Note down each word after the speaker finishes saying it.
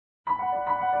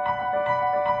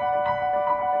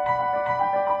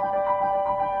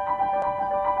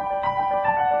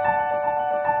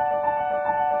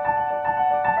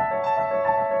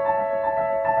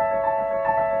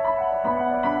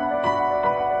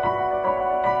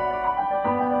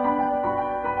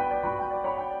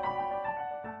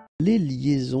les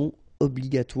liaisons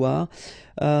obligatoires.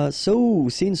 So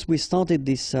since we started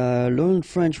this Learn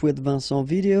French with Vincent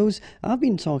videos, I've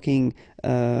been talking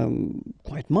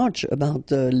quite much about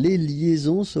les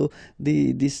liaisons, so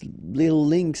these little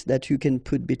links that you can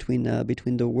put between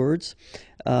the words.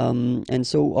 And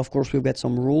so of course we've got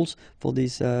some rules for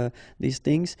these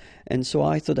things, and so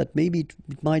I thought that maybe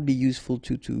it might be useful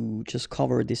to just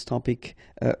cover this topic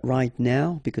right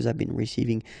now, because I've been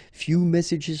receiving few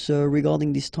messages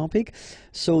regarding this topic.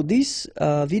 So this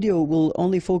video will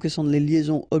only focus on les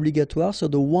liaisons obligatoires, so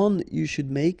the one you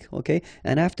should make, okay,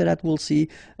 and after that we'll see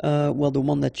well, the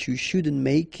one that you shouldn't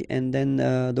make, and then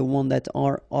the one that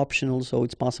are optional, so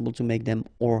it's possible to make them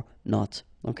or not.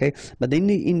 Okay, but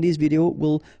in this video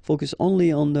we'll focus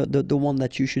only on the one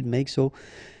that you should make. So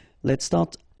let's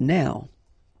start now.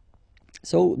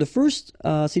 So the first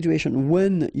situation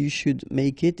when you should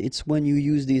make it, it's when you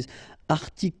use these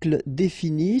articles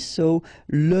définis, so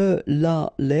le, la,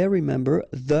 les, remember,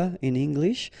 the in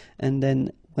English, and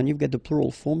then when you've got the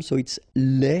plural form, so it's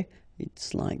les,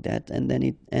 it's like that, and then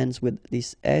it ends with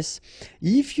this s.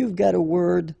 If you've got a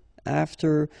word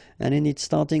after and then it's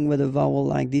starting with a vowel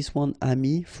like this one,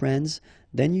 amis, friends,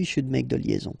 then you should make the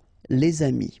liaison, les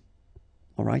amis.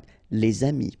 All right, les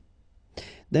amis.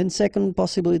 Then second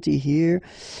possibility here,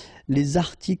 les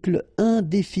articles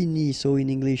indéfinis, so in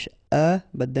English a,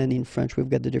 but then in French we've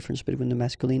got the difference between the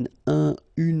masculine un,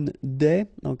 une, des,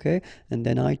 okay, and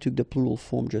then I took the plural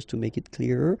form just to make it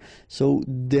clearer, so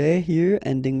des here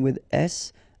ending with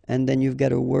s, and then you've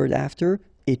got a word after,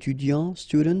 étudiant,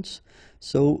 students,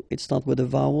 so it starts with a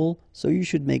vowel, so you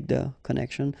should make the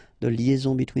connection, the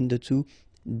liaison between the two,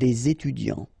 des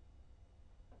étudiants.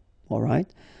 All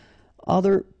right.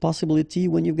 Other possibility,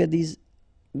 when you get these,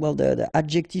 well, the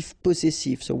adjective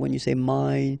possessive, so when you say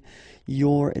mine,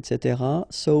 your, etc.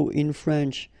 So in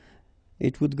French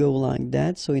it would go like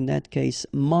that, so in that case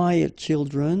my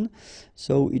children,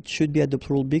 so it should be at the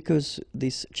plural because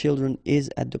this children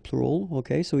is at the plural,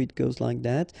 okay, so it goes like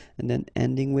that, and then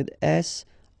ending with s.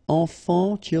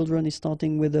 Enfant, children is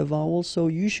starting with a vowel, so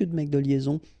you should make the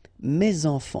liaison mes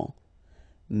enfants,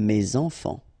 mes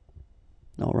enfants.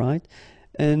 All right,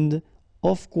 and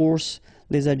of course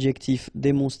les adjectifs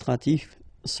démonstratifs,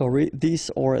 sorry,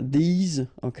 this or these,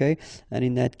 okay, and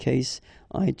in that case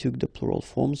I took the plural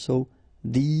form, so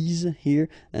these here,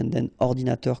 and then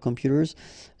ordinateur, computers,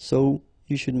 so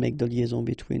you should make the liaison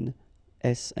between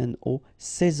s and o,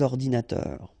 ces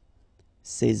ordinateurs,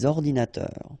 ces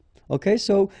ordinateurs. Okay,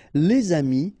 so les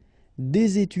amis,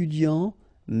 des étudiants,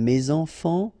 mes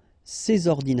enfants, ces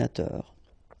ordinateurs.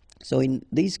 So in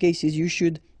these cases you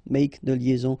should make the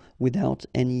liaison without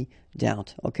any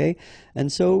doubt, okay?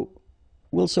 And so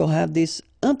we also have this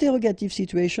interrogative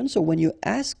situation, so when you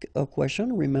ask a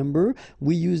question, remember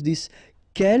we use this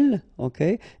quel,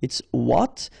 okay, it's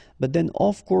what, but then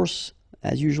of course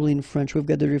as usual in French we've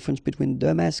got the difference between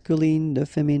the masculine, the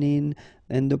feminine,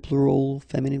 and the plural,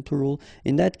 feminine, plural.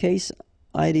 In that case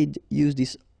I did use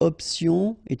this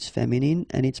option, it's feminine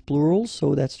and it's plural,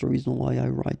 so that's the reason why I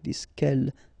write this quel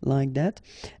like that,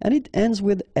 and it ends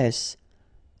with s.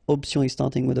 Option is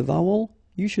starting with a vowel,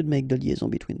 you should make the liaison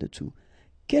between the two.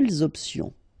 Quelles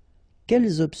options?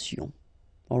 Quelles options?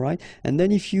 All right, and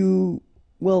then if you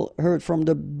well heard from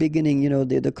the beginning, you know,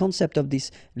 the concept of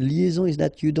this liaison is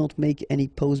that you don't make any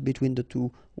pause between the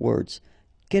two words.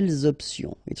 Quelles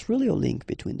options? It's really a link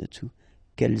between the two.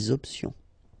 Quelles options?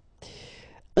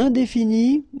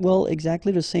 Indéfini, well,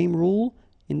 exactly the same rule.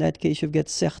 In that case you've got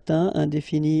certains,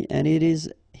 indéfini, and it is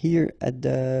here at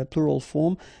the plural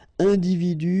form.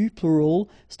 Individu, plural,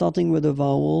 starting with a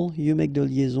vowel, you make the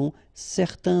liaison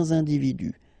certains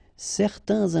individus.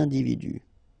 Certains individus.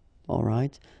 All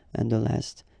right, and the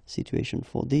last situation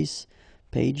for this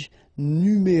page,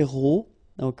 numéro.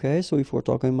 Okay, so if we're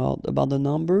talking about the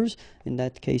numbers, in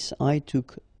that case I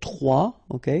took trois,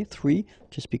 okay, 3,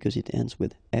 just because it ends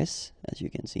with s, as you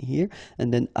can see here,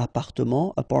 and then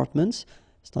appartement, apartments,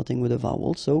 starting with a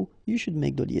vowel, so you should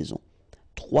make the liaison.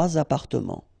 Trois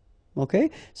appartements.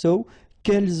 Okay, so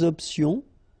quelles options?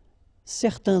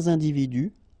 Certains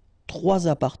individus, trois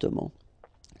appartements.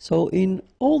 So in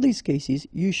all these cases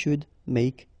you should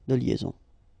make the liaison.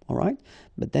 All right,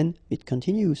 but then it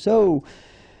continues. So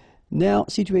now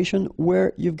situation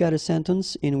where you've got a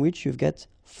sentence in which you've got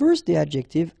first the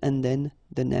adjective and then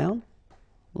the noun,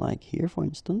 like here for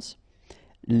instance,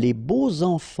 les beaux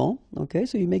enfants. Okay,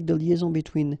 so you make the liaison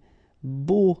between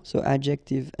beau, so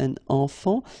adjective, and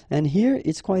enfant, and here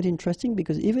it's quite interesting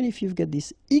because even if you've got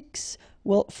this x,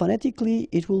 well, phonetically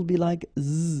it will be like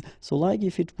z, so like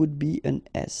if it would be an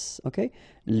s. Okay,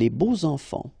 les beaux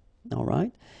enfants. All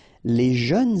right, les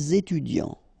jeunes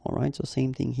étudiants. All right, so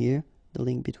same thing here, the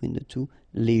link between the two,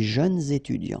 les jeunes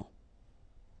étudiants.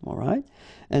 All right,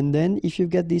 and then if you've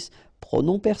got this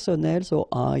pronom personnel, so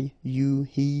I, you,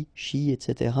 he, she,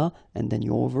 etc., and then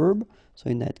your verb, so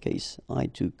in that case, I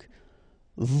took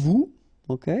vous,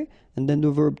 okay, and then the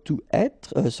verb to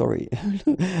être,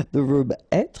 the verb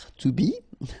être, to be,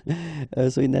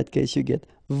 so in that case you get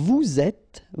vous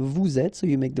êtes, so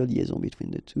you make the liaison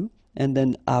between the two, and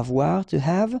then avoir, to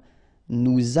have,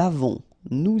 nous avons,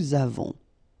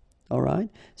 all right,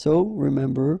 so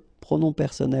remember, pronom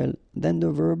personnel, then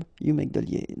the verb, you make the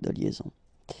liaison.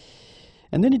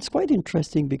 And then it's quite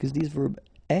interesting because this verb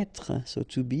être, so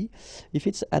to be, if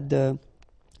it's at the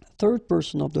third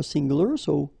person of the singular,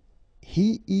 so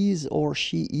he is or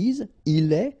she is,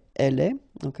 il est, elle est,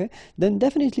 okay, then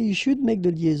definitely you should make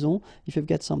the liaison if you've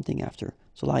got something after.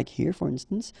 So like here, for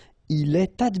instance, il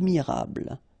est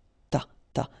admirable,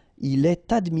 il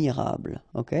est admirable,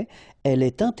 okay, elle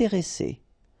est intéressée,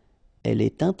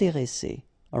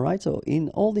 all right, so in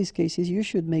all these cases you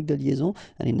should make the liaison,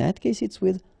 and in that case it's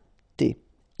with T.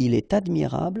 Il est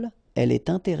admirable, elle est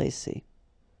intéressée.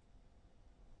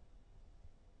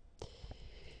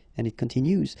 And it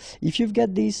continues. If you've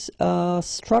got this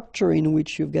structure in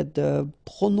which you've got the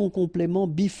pronom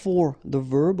complément before the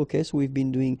verb, okay, so we've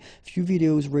been doing a few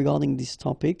videos regarding this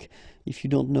topic. If you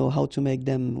don't know how to make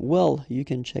them, well, you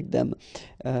can check them.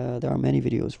 There are many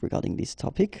videos regarding this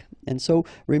topic. And so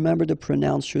remember, the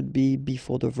pronouns should be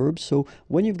before the verb. So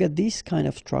when you've got this kind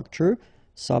of structure,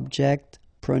 subject,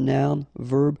 pronoun,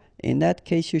 verb, in that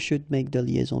case you should make the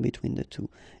liaison between the two.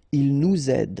 Il nous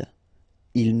aide,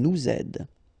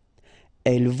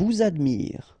 elle vous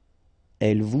admire,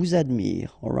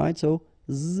 all right, so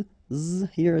z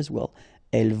here as well,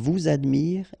 elle vous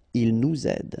admire, il nous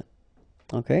aide,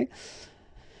 okay.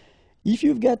 If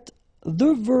you've got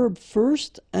the verb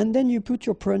first and then you put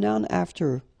your pronoun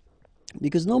after,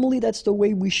 because normally that's the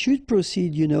way we should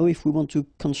proceed, you know, if we want to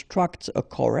construct a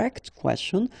correct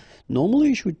question, normally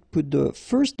you should put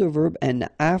first the verb and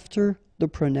after the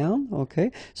pronoun,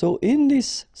 okay. So in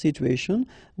this situation,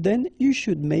 then you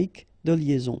should make the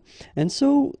liaison. And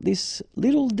so this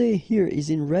little d here is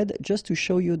in red just to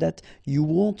show you that you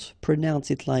won't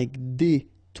pronounce it like d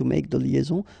to make the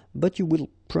liaison, but you will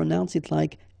pronounce it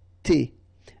like t.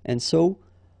 And so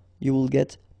you will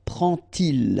get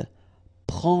prend-il,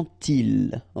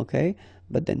 okay?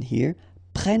 But then here,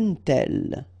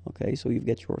 prennent-elles, okay? So you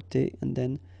get your t and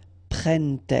then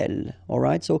prennent-elles, all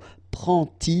right? So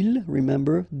prend-il,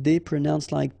 remember, d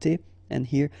pronounced like t, and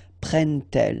here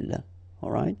prennent-elles. All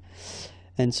right,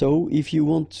 and so if you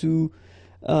want to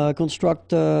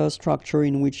construct a structure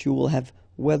in which you will have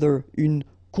whether une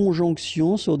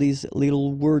conjonction, so these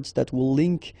little words that will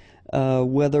link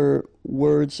whether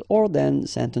words or then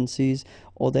sentences,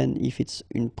 or then if it's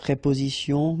une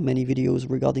préposition, many videos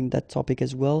regarding that topic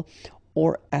as well,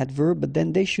 or adverb, but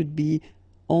then they should be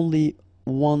only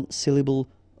one syllable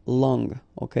long,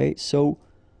 okay, so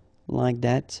like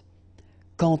that,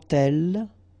 quand elle.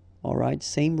 All right,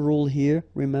 same rule here.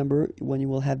 Remember, when you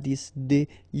will have this D,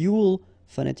 you will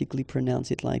phonetically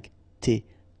pronounce it like T.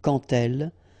 Quand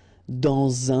elle,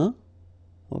 dans un,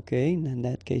 okay, and in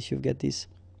that case you've got this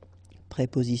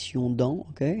préposition dans,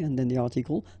 okay, and then the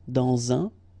article, dans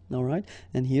un, all right,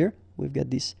 and here we've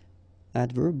got this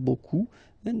adverb, beaucoup,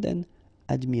 and then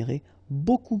admirer,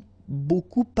 beaucoup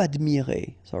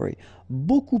admirer, all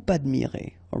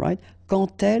right,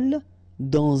 quand elle,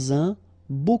 dans un,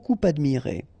 beaucoup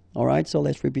admirer. All right, so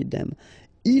let's repeat them.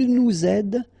 Il nous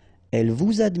aide, elle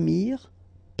vous admire,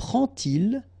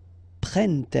 prend-il,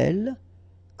 prennent-elles,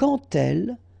 quand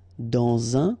elle,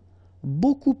 dans un,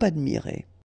 beaucoup admiré.